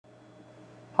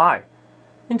Hi,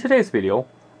 in today's video,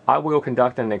 I will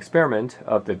conduct an experiment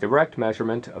of the direct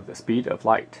measurement of the speed of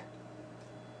light.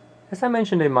 As I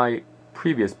mentioned in my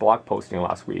previous blog posting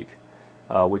last week,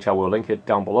 which I will link it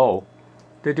down below,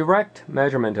 the direct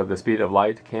measurement of the speed of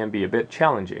light can be a bit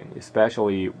challenging,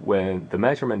 especially when the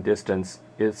measurement distance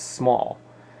is small.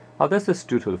 Now, this is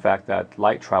due to the fact that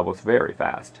light travels very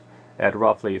fast, at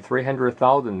roughly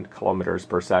 300,000 kilometers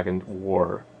per second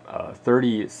or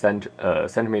 30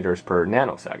 centimeters per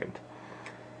nanosecond.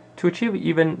 To achieve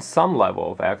even some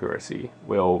level of accuracy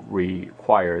will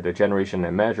require the generation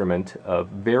and measurement of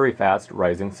very fast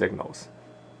rising signals.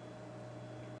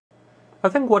 I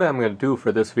think what I'm going to do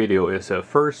for this video is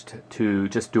first to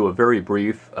just do a very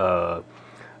brief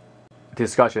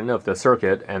discussion of the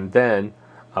circuit, and then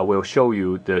I will show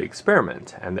you the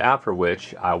experiment, and after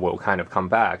which I will kind of come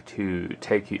back to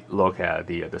take a look at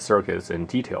the circuits in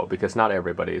detail, because not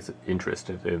everybody is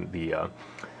interested in the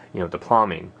the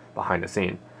plumbing behind the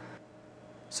scene.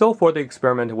 So for the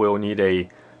experiment, we'll need a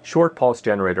short pulse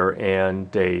generator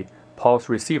and a pulse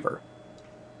receiver.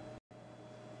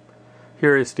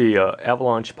 Here is the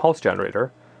avalanche pulse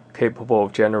generator, capable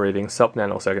of generating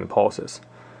sub-nanosecond pulses.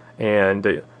 And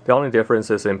the only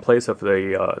difference is, in place of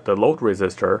the load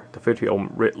resistor, the 50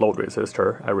 ohm load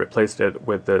resistor, I replaced it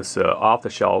with this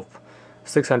off-the-shelf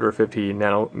 650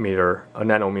 nanometer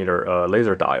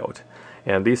laser diode.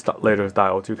 And these laser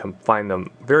diodes, you can find them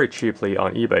very cheaply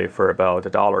on eBay for about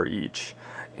 $1 each.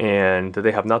 And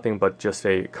they have nothing but just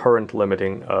a current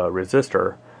limiting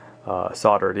resistor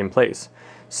soldered in place.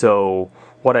 So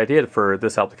what I did for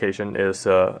this application is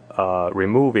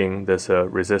removing this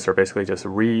resistor, basically just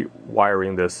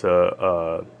rewiring this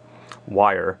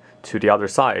wire to the other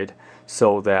side,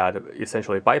 so that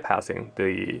essentially bypassing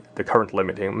the current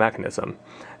limiting mechanism.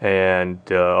 And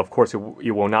of course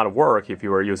it will not work if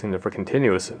you are using it for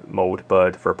continuous mode,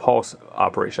 but for pulse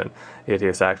operation it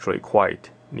is actually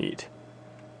quite neat.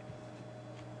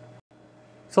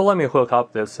 So let me hook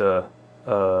up this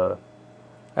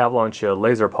avalanche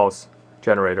laser pulse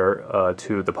generator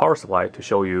to the power supply to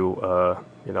show you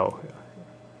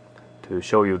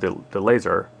the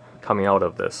laser coming out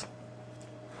of this.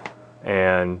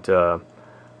 And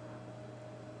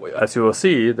as you will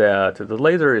see, that the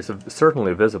laser is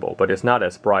certainly visible, but it's not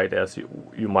as bright as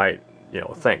you might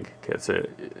think.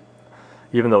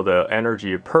 Even though the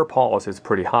energy per pulse is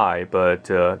pretty high, but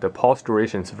the pulse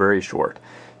duration is very short.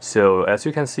 So as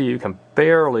you can see, you can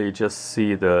barely just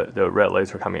see the red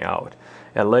laser coming out.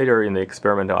 And later in the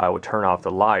experiment, I will turn off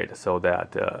the light so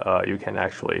that you can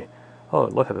actually, oh,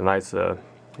 look at the nice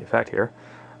effect here.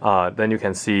 Then you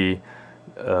can see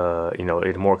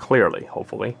it more clearly,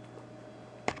 hopefully.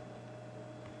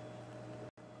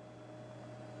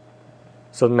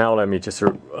 So now let me just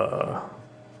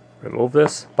remove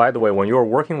this. By the way, when you're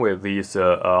working with these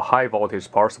high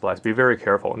voltage power supplies, be very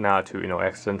careful not to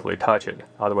accidentally touch it.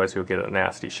 Otherwise, you'll get a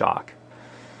nasty shock.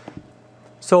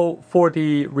 So for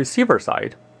the receiver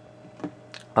side,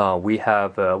 we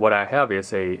have what I have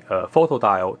is a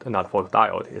photodiode, not a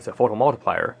photodiode, it's a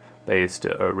photomultiplier based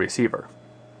receiver.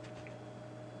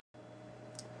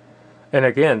 And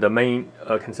again, the main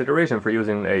consideration for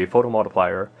using a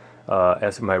photomultiplier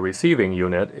as my receiving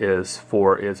unit is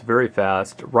for its very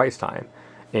fast rise time.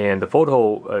 And the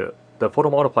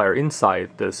photomultiplier inside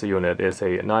this unit is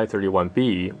a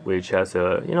 931B, which has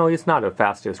a, it's not the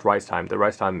fastest rise time. The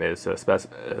rise time is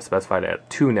specified at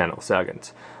 2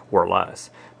 nanoseconds or less,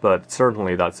 but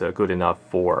certainly that's good enough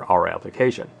for our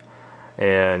application.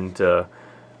 And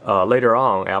later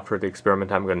on, after the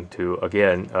experiment, I'm going to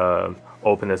again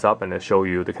open this up and show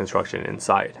you the construction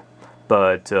inside.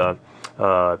 But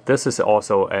this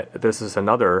is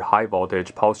another high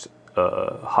voltage pulse,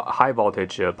 high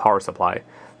voltage power supply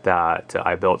that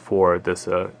I built for this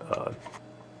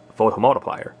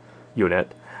photomultiplier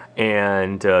unit,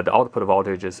 and the output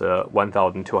voltage is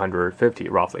 1250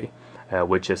 roughly,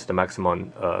 which is the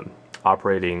maximum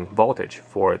operating voltage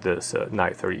for this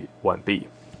 931B.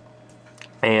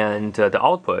 And the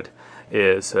output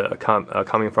is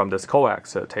coming from this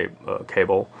coax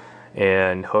cable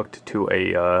and hooked to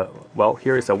a well,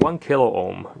 here is a 1 kilo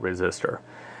ohm resistor.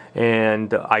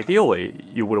 And ideally,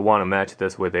 you would want to match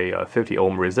this with a 50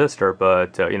 ohm resistor,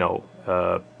 but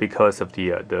because of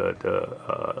the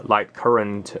light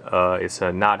current is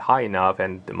not high enough,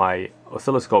 and my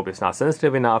oscilloscope is not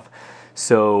sensitive enough,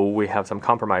 so we have some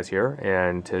compromise here,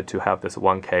 and to have this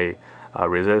 1K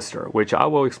resistor, which I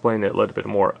will explain a little bit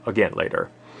more again later.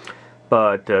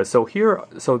 But so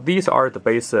these are the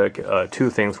basic two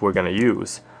things we're going to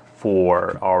use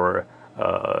for our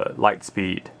light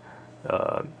speed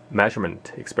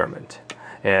measurement experiment.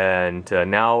 And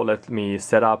now let me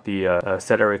set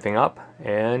everything up,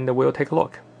 and we'll take a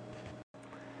look.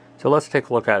 So let's take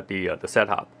a look at the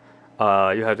setup.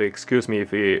 You have to excuse me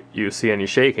if you see any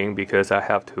shaking, because I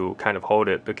have to kind of hold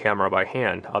the camera by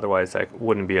hand. Otherwise, I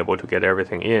wouldn't be able to get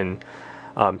everything in.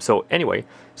 So anyway,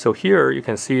 so here you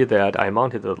can see that I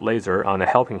mounted the laser on a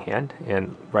helping hand,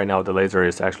 and right now the laser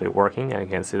is actually working, and you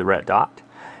can see the red dot.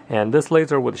 And this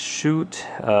laser would shoot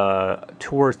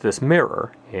towards this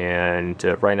mirror, and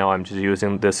right now I'm just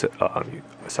using this,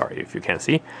 sorry if you can't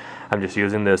see, I'm just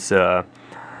using this, the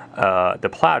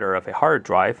platter of a hard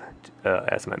drive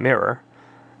as my mirror.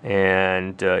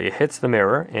 And it hits the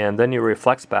mirror, and then it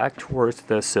reflects back towards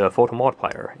this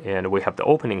photomultiplier, and we have the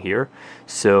opening here,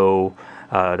 so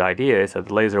the idea is that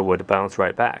the laser would bounce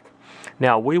right back.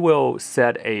 Now we will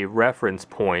set a reference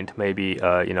point. Maybe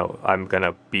you know, I think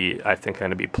I'm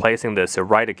gonna be placing this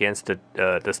right against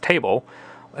this table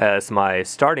as my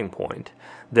starting point.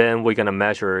 Then we're gonna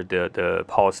measure the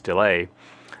pulse delay,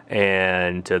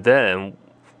 and then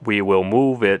we will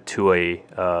move it to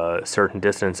a certain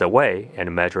distance away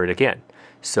and measure it again.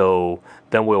 So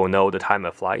then we will know the time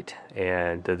of flight,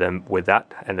 and then with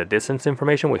that and the distance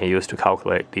information we can use to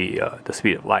calculate the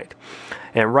speed of light.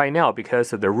 And right now, because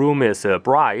the room is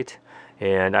bright,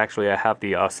 and actually I have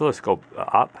the oscilloscope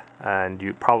up, and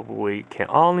you probably can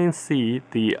only see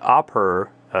the upper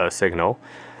signal.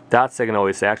 That signal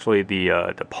is actually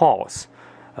the pulse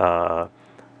of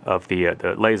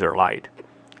the laser light.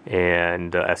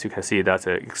 And as you can see, that's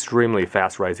an extremely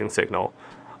fast rising signal.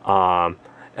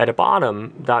 At the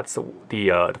bottom, that's the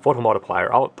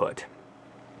photomultiplier output.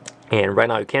 And right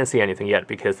now you can't see anything yet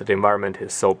because the environment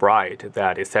is so bright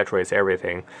that it saturates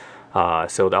everything.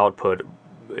 So the output,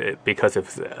 because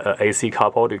it's AC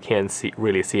coupled, you can't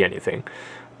really see anything.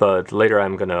 But later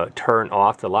I'm going to turn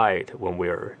off the light when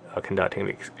we're conducting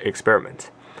the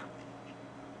experiment.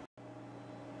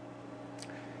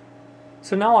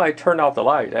 So now I turned off the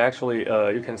light. Actually,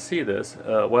 you can see this.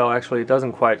 Well, actually, it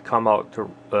doesn't quite come out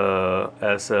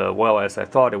as well as I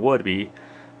thought it would be,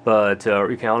 but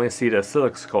you can only see the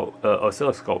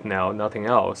oscilloscope now, nothing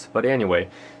else. But anyway,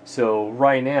 so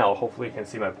right now, hopefully you can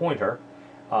see my pointer.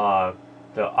 The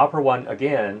upper one,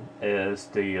 again, is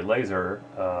the laser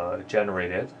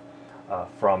generated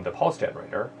from the pulse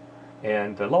generator.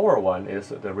 And the lower one is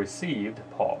the received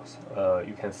pulse.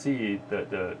 You can see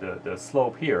the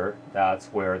slope here. That's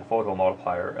where the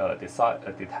photomultiplier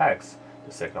detects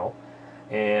the signal.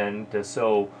 And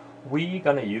so we're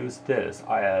gonna use this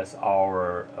as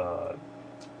our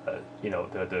you know,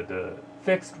 the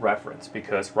fixed reference,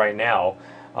 because right now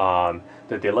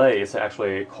the delay is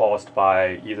actually caused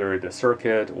by either the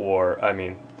circuit, or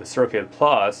the circuit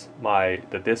plus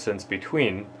the distance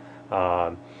between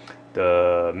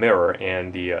the mirror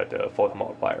and the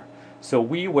photomultiplier. So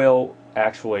we will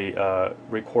actually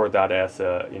record that as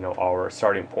you know, our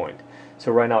starting point.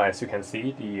 So right now, as you can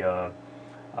see, the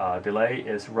delay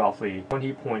is roughly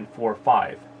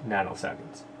 20.45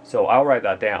 nanoseconds. So I'll write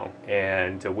that down,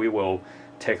 and we will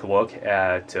take a look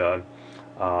at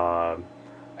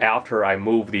after I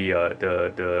move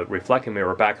the reflecting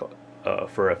mirror back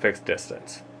for a fixed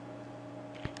distance.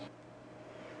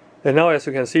 And now, as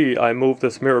you can see, I move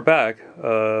this mirror back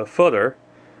further,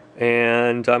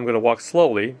 and I'm going to walk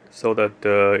slowly so that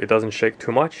it doesn't shake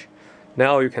too much.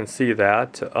 Now you can see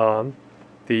that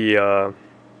the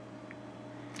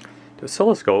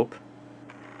oscilloscope,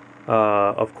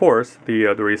 of course, the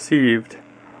received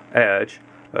edge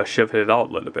shifted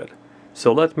out a little bit.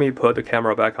 So let me put the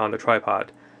camera back on the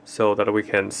tripod so that we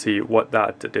can see what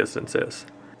that distance is.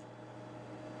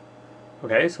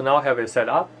 Okay, so now I have it set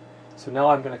up. So now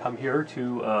I'm going to come here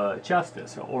to adjust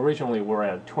this. So originally we're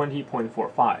at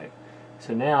 20.45.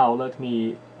 So now let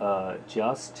me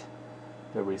adjust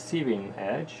the receiving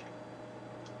edge.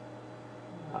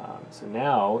 So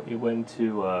now it went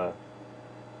to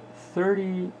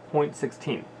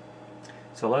 30.16.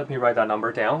 So let me write that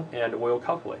number down and we'll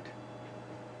calculate.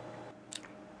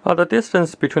 The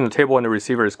distance between the table and the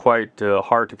receiver is quite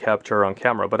hard to capture on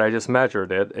camera, but I just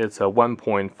measured it. It's a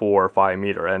 1.45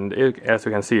 meter, and as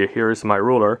you can see, here's my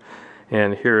ruler,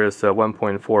 and here is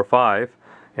 1.45,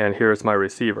 and here's my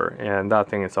receiver, and that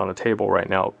thing is on the table right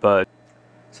now. But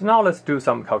so now let's do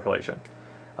some calculation.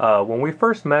 When we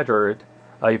first measured,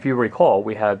 if you recall,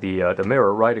 we had the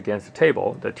mirror right against the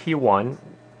table. The T1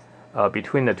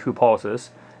 between the two pulses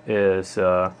is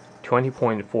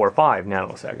 20.45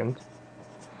 nanoseconds.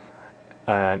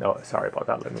 And oh, sorry about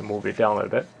that. Let me move it down a little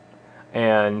bit.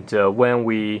 And when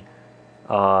we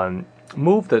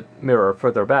moved the mirror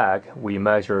further back, we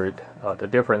measured the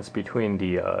difference between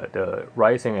the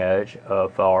rising edge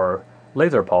of our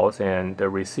laser pulse, and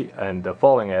the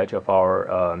falling edge of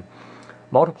our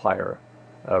multiplier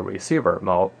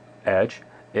receiver edge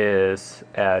is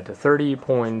at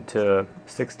 30.16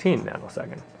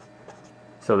 nanosecond.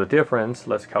 So the difference,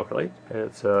 let's calculate,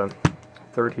 it's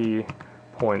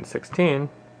 30.16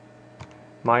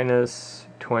 minus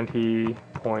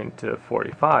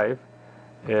 20.45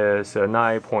 is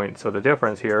 9. So the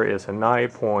difference here is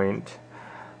 9.71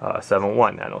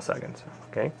 nanoseconds.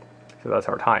 Okay, so that's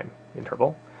our time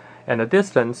interval, and the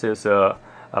distance is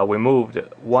we moved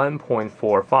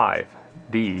 1.45.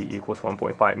 D equals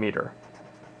 1.5 meter,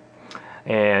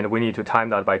 and we need to time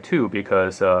that by 2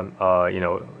 because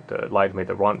the light made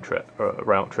the round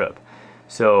trip.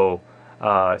 So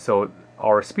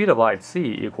our speed of light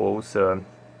c equals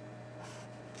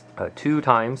 2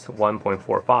 times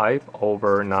 1.45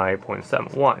 over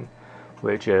 9.71,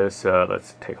 which is,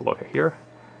 let's take a look at here.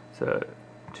 So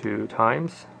 2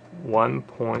 times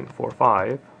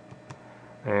 1.45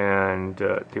 and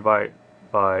divide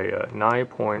by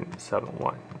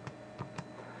 9.71.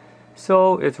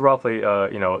 So it's roughly,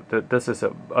 this is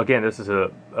a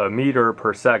meter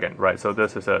per second, right? So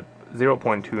this is a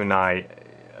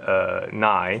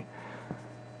 0.299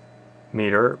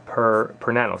 meter per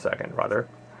nanosecond, rather.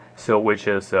 So which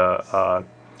is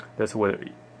this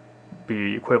would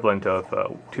be equivalent of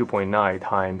 2.9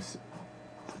 times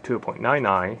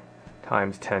 2.99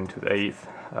 times 10 to the 8th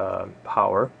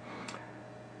power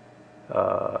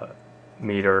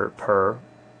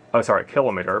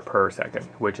kilometer per second,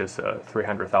 which is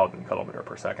 300,000 kilometer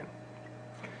per second.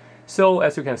 So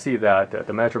as you can see that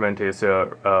the measurement is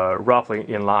roughly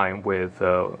in line with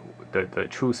the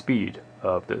true speed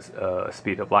of this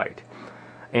speed of light.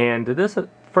 And this,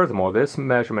 furthermore, this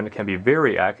measurement can be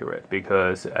very accurate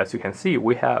because, as you can see,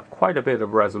 we have quite a bit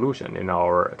of resolution in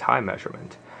our time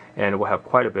measurement, and we have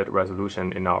quite a bit of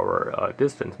resolution in our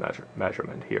distance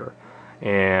measurement here.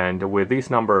 And with these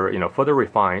numbers, further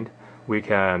refined, we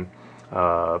can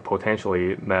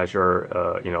potentially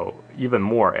measure, even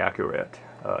more accurate.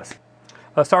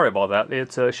 Sorry about that.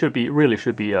 It should be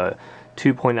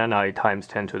 2.99 times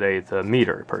 10 to the 8th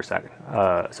meter per second.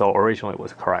 So originally it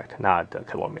was correct, not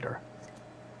kilometer.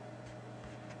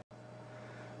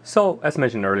 So as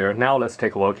mentioned earlier, now let's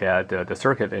take a look at the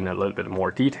circuit in a little bit more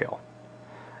detail.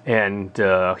 And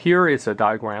here is a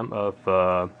diagram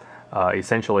of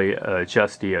essentially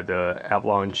just the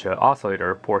avalanche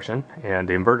oscillator portion, and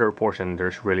the inverter portion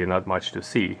there's really not much to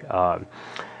see.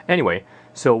 Anyway,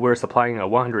 so we're supplying a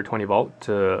 120 volt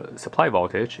supply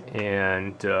voltage,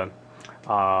 and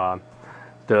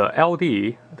the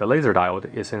LD, the laser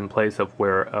diode, is in place of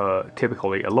where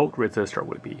typically a load resistor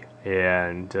would be.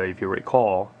 And if you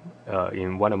recall,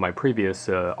 in one of my previous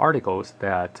articles,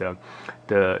 that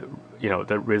the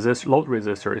load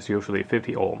resistor is usually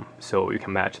 50 ohm, so you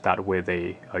can match that with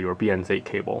your BNZ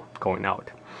cable going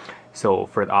out. So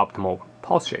for the optimal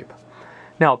pulse shape.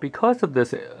 Now, because of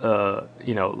this,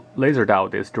 laser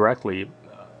diode is directly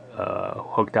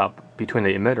hooked up between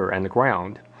the emitter and the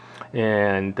ground,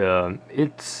 and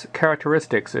its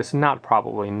characteristics is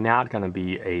probably not going to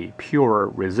be a pure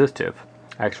resistive.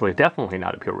 Actually, definitely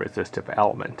not a pure resistive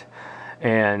element.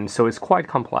 And so it's quite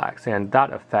complex, and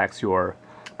that affects your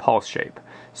pulse shape.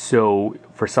 So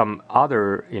for some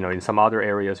other, in some other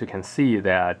areas, you can see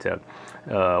that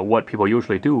what people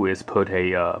usually do is put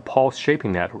a pulse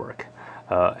shaping network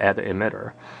at the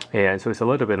emitter. And so it's a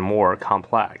little bit more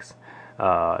complex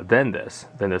than this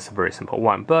very simple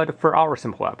one. But for our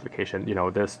simple application,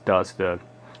 this does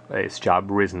its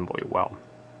job reasonably well.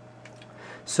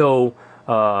 So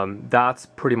that's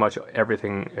pretty much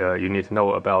everything you need to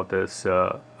know about this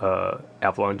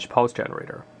avalanche pulse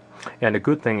generator. And the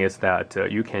good thing is that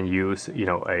you can use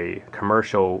a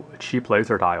commercial cheap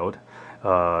laser diode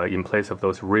in place of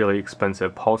those really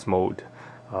expensive pulse mode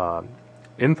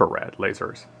infrared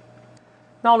lasers.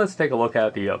 Now let's take a look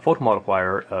at the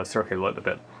photomultiplier circuit a little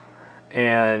bit.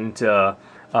 And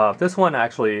this one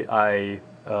actually,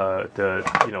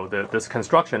 this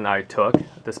construction I took,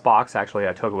 this box actually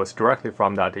I took was directly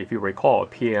from that, if you recall,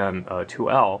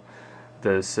 PM2L,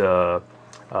 this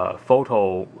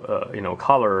photo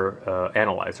color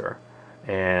analyzer.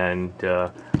 And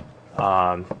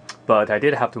but I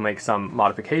did have to make some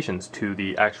modifications to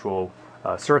the actual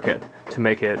circuit to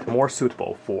make it more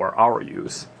suitable for our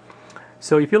use.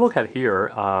 So if you look at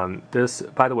here, this,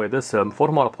 by the way, this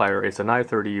photomultiplier is a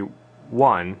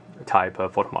 931 type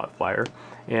of photomultiplier,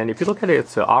 and if you look at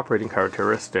its operating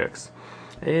characteristics,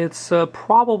 it's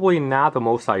probably not the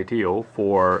most ideal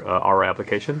for our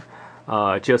application,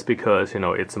 just because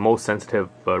its most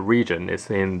sensitive region is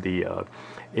in the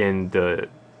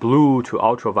blue to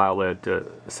ultraviolet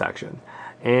section,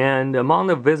 And among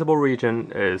the visible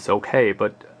region is okay,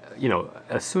 but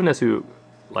as soon as you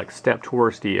step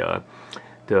towards the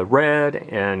red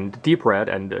and deep red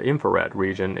and the infrared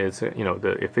region, is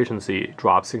the efficiency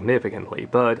drops significantly.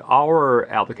 But our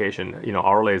application,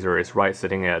 our laser is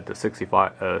sitting at the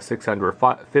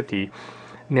 650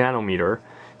 nanometer,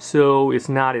 so it's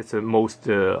not its most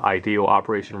ideal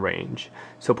operation range.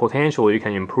 So potentially you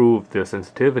can improve the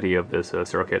sensitivity of this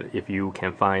circuit if you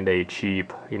can find a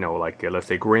cheap, let's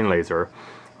say green laser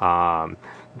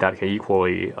that can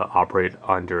equally operate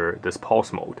under this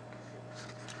pulse mode.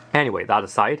 Anyway, that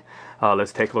aside,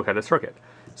 let's take a look at the circuit.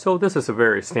 So this is a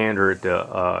very standard,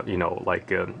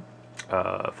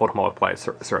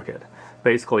 photomultiplier circuit.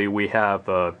 Basically, we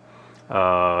have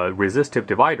resistive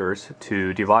dividers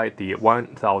to divide the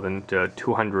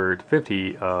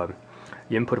 1250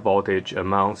 input voltage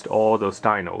amongst all those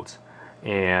diodes,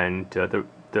 and the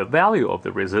value of the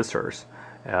resistors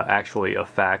actually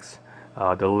affects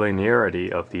the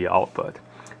linearity of the output.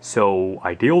 So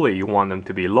ideally you want them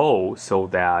to be low so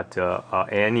that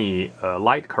any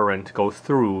light current goes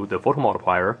through the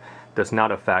photomultiplier does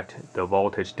not affect the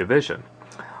voltage division.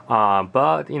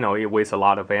 But it wastes a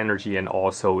lot of energy, and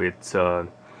also it's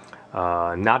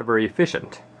not very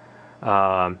efficient.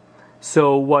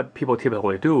 So what people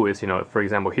typically do is, for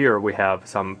example, here we have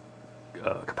some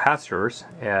capacitors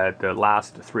at the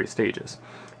last 3 stages,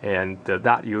 and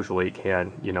that usually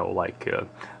can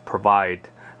provide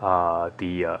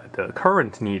the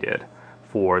current needed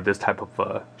for this type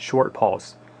of short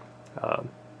pulse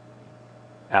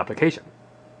application.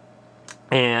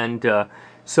 And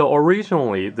so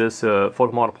originally this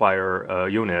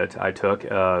photomultiplier unit I took,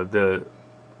 the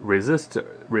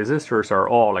resistors are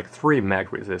all 3 meg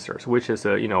resistors, which is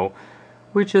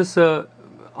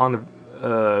on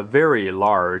very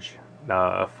large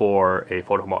for a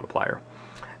photomultiplier.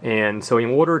 And so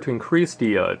in order to increase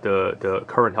the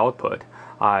current output,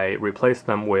 I replaced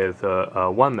them with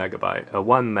 1 meg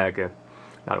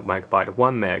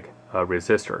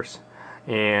resistors,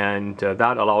 and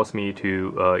that allows me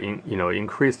to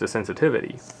increase the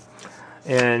sensitivity.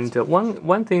 And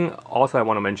one thing also I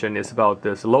want to mention is about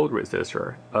this load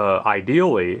resistor.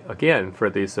 Ideally, again, for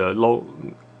these low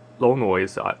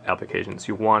noise applications,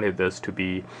 you wanted this to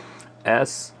be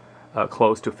as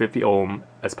close to 50 ohm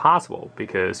as possible,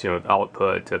 because the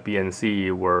output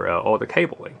BNC were all the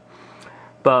cabling.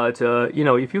 But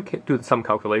if you can do some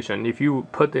calculation, if you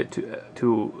put it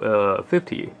to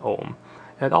 50 ohm,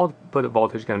 and output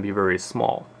voltage can be very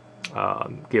small,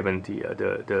 given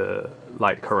the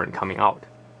light current coming out.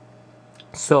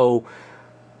 So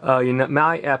in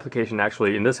my application,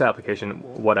 actually in this application,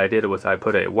 what I did was I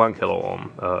put a 1 kilo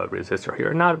ohm resistor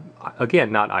here. Not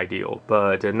ideal,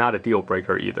 but not a deal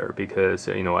breaker either, because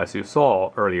as you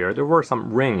saw earlier, there were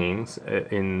some ringings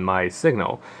in my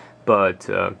signal, but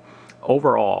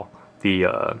overall the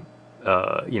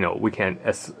we can,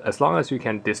 as long as you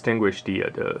can distinguish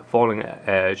the falling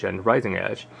edge and rising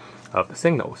edge of the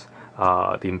signals,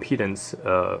 the impedance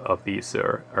of these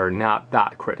are not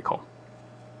that critical.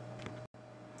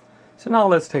 So now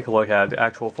let's take a look at the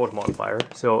actual photomultiplier.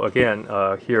 So again,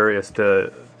 here is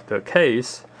the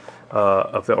case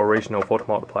of the original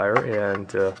photomultiplier,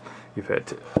 and if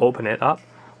it open it up,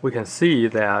 we can see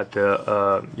that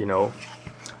you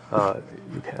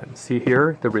can see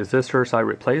here the resistors I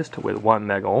replaced with 1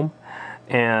 meg ohm,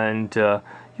 and you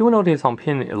will notice on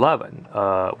pin 11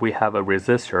 we have a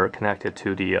resistor connected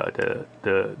to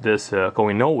this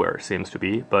going nowhere, seems to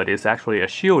be, but it's actually a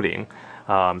shielding.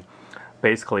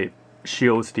 Basically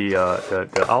shields the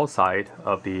outside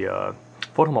of the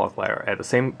photomultiplier at the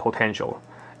same potential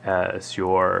as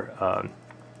your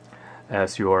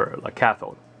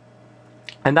cathode,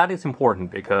 and that is important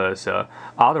because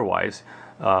otherwise,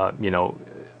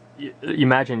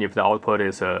 imagine if the output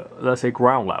is let's say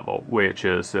ground level, which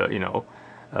is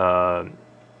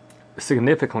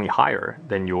significantly higher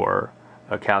than your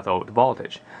cathode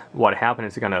voltage. What happens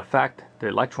is it's going to affect the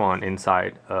electron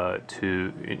inside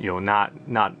to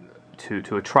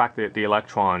to attract the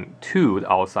electron to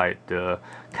the outside the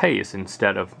case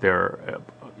instead of their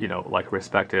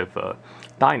respective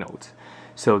diodes.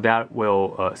 So that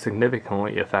will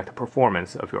significantly affect the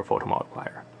performance of your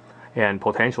photomultiplier. And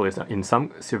potentially, in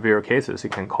some severe cases,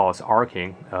 it can cause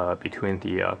arcing between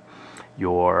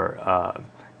your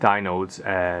diodes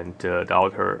and the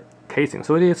outer casing.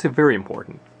 So it is very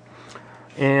important.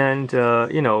 And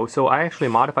so I actually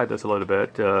modified this a little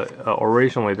bit.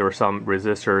 Originally, there were some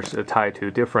resistors tied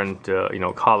to different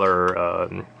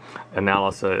color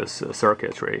analysis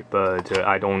circuitry, but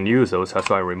I don't use those,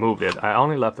 so I removed it. I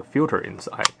only left the filter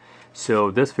inside.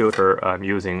 So this filter I'm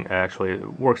using actually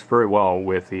works very well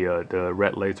with the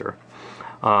red laser.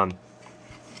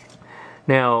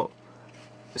 Now,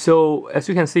 so as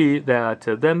you can see that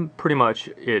then pretty much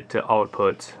it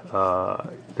outputs,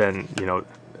 then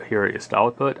here is the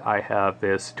output. I have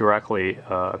this directly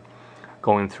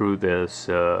going through this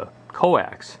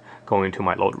coax going to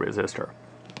my load resistor.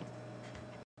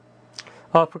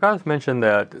 I forgot to mention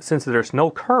that since there's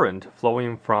no current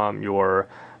flowing from your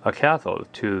cathode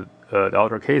to the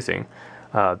outer casing,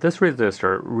 this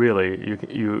resistor really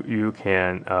you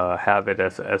can have it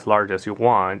as large as you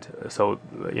want. So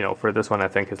for this one I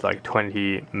think it's like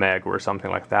 20 meg or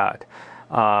something like that.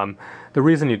 The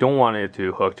reason you don't want it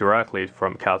to hook directly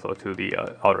from cathode to the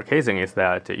outer casing is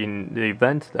that in the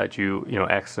event that you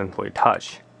accidentally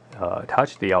touch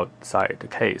the outside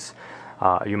case,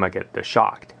 you might get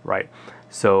shocked, right?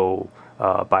 So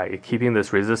by keeping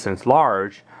this resistance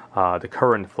large, the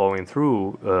current flowing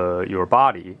through your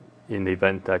body in the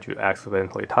event that you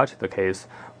accidentally touch the case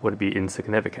would be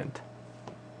insignificant.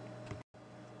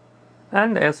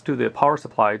 And as to the power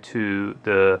supply to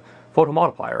the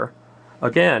photomultiplier,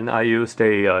 again I used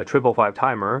a 555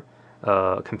 timer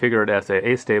configured as a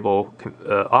astable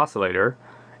oscillator,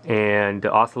 and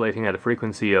oscillating at a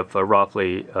frequency of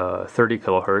roughly 30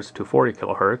 kilohertz to 40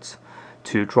 kilohertz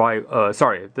to drive,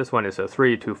 this one is a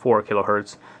 3 to 4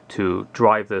 kilohertz to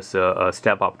drive this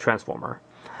step-up transformer.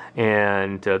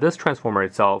 And this transformer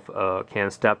itself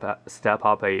can step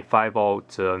up a 5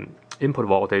 volt input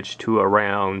voltage to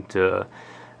around,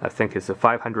 I think it's a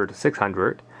 500 to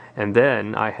 600. And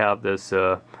then I have this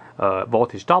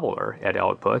voltage doubler at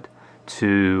output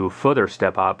to further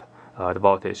step up the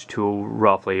voltage to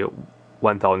roughly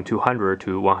 1200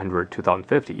 to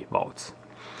 2050 volts.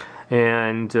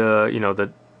 And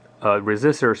the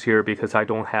resistors here, because I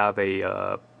don't have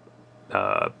a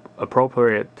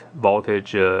appropriate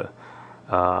voltage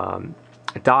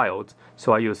diodes,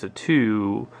 so I use the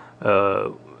two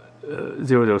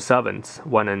 007s,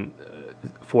 1 and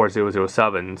 4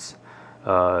 007s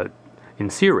in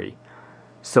series,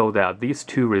 so that these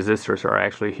two resistors are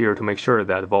actually here to make sure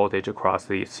that the voltage across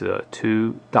these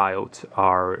two diodes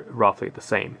are roughly the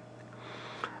same.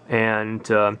 And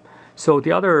so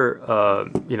the other,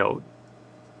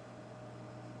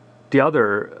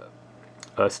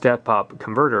 step-up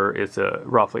converter is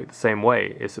roughly the same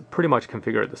way. It's pretty much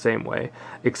configured the same way,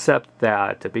 except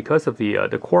that because of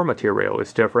the core material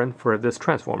is different for this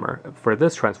transformer,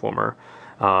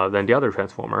 than the other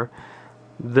transformer.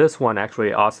 This one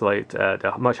actually oscillates at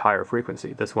a much higher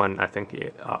frequency. This one, I think,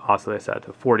 it oscillates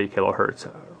at 40 kilohertz,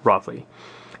 roughly,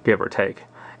 give or take.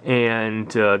 And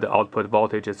the output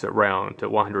voltage is around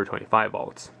 125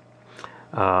 volts.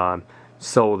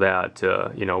 So that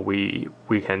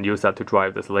we can use that to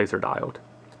drive this laser diode.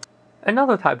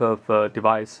 Another type of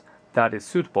device that is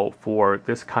suitable for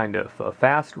this kind of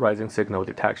fast rising signal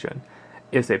detection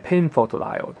is a pin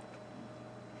photodiode.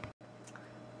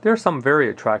 There are some very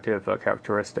attractive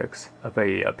characteristics of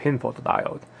a pin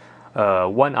photodiode.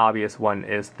 One obvious one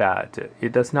is that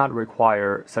it does not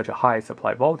require such a high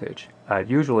supply voltage. It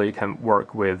usually can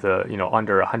work with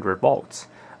under 100 volts,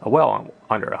 well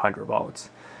under 100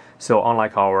 volts. So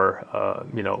unlike our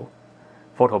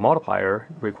photomultiplier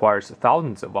requires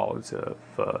thousands of volts of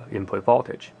input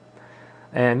voltage.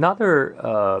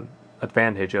 Another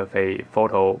advantage of a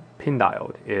pin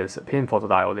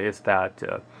photodiode is that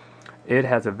it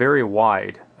has a very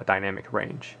wide dynamic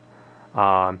range.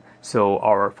 So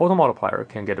our photomultiplier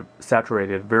can get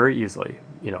saturated very easily.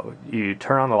 You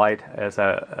turn on the light, as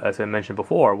I mentioned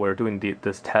before, we're doing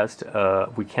this test.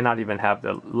 We cannot even have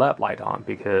the LED light on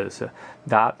because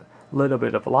that little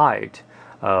bit of light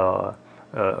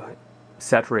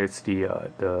saturates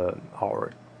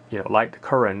our light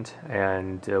current,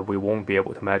 and we won't be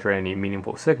able to measure any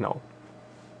meaningful signal.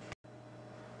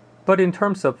 But in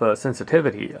terms of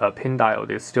sensitivity, a pin diode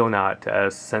is still not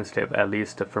as sensitive, at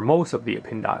least for most of the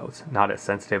pin diodes, not as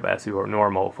sensitive as your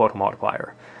normal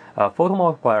photomultiplier.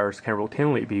 Photomultipliers can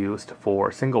routinely be used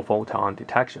for single photon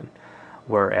detection,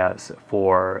 whereas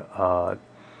for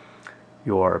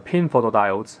your pin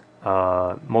photodiodes,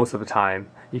 most of the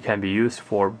time it can be used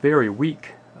for very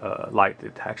weak light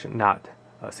detection, not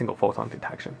single photon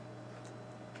detection.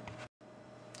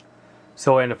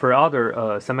 So, and for other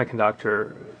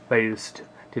semiconductor-based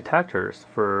detectors,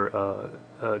 to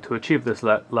achieve this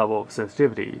level of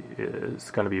sensitivity is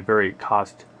going to be very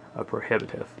cost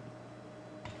prohibitive.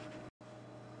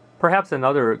 Perhaps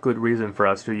another good reason for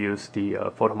us to use the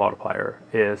photomultiplier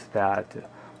is that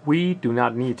we do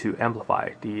not need to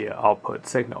amplify the output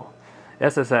signal.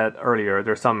 As I said earlier,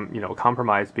 there's some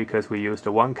compromise because we used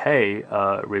a 1K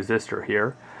resistor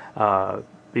here.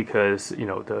 because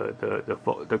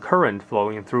the current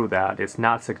flowing through that is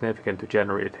not significant to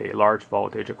generate a large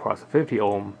voltage across a 50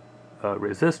 ohm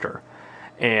resistor,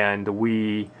 and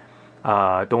we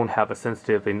don't have a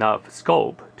sensitive enough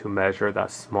scope to measure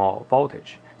that small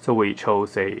voltage. So we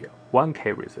chose a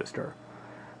 1K resistor.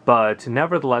 But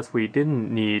nevertheless, we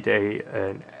didn't need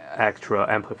an extra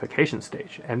amplification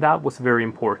stage, and that was very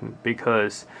important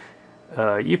because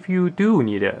if you do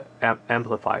need to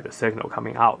amplify the signal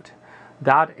coming out,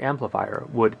 that amplifier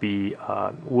would be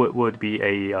a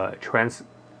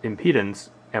transimpedance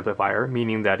amplifier,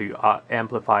 meaning that you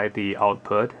amplify the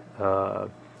output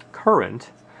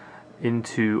current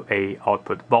into a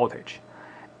output voltage,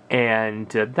 and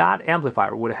that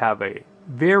amplifier would have a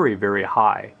very, very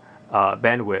high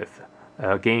bandwidth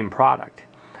gain product,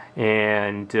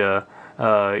 and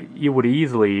it would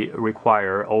easily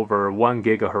require over 1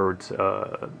 gigahertz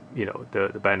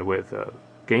the bandwidth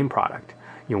gain product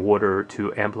in order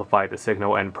to amplify the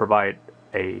signal and provide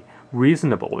a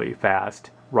reasonably fast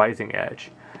rising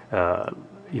edge. And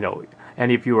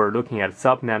if you are looking at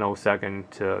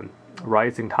sub-nanosecond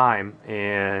rising time,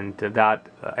 and that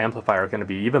amplifier is going to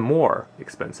be even more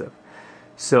expensive.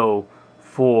 So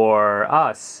for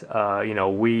us,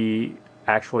 we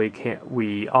actually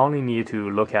we only need to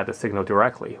look at the signal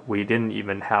directly. We didn't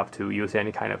even have to use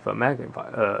any kind of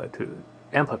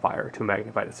amplifier to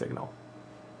magnify the signal.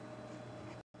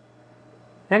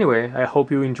 Anyway, I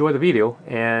hope you enjoyed the video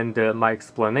and my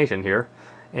explanation here.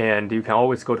 And you can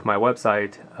always go to my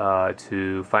website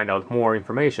to find out more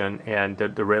information and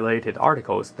the related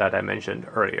articles that I mentioned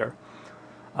earlier.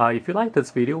 If you like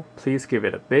this video, please give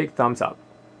it a big thumbs up.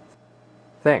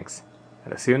 Thanks,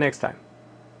 and I'll see you next time.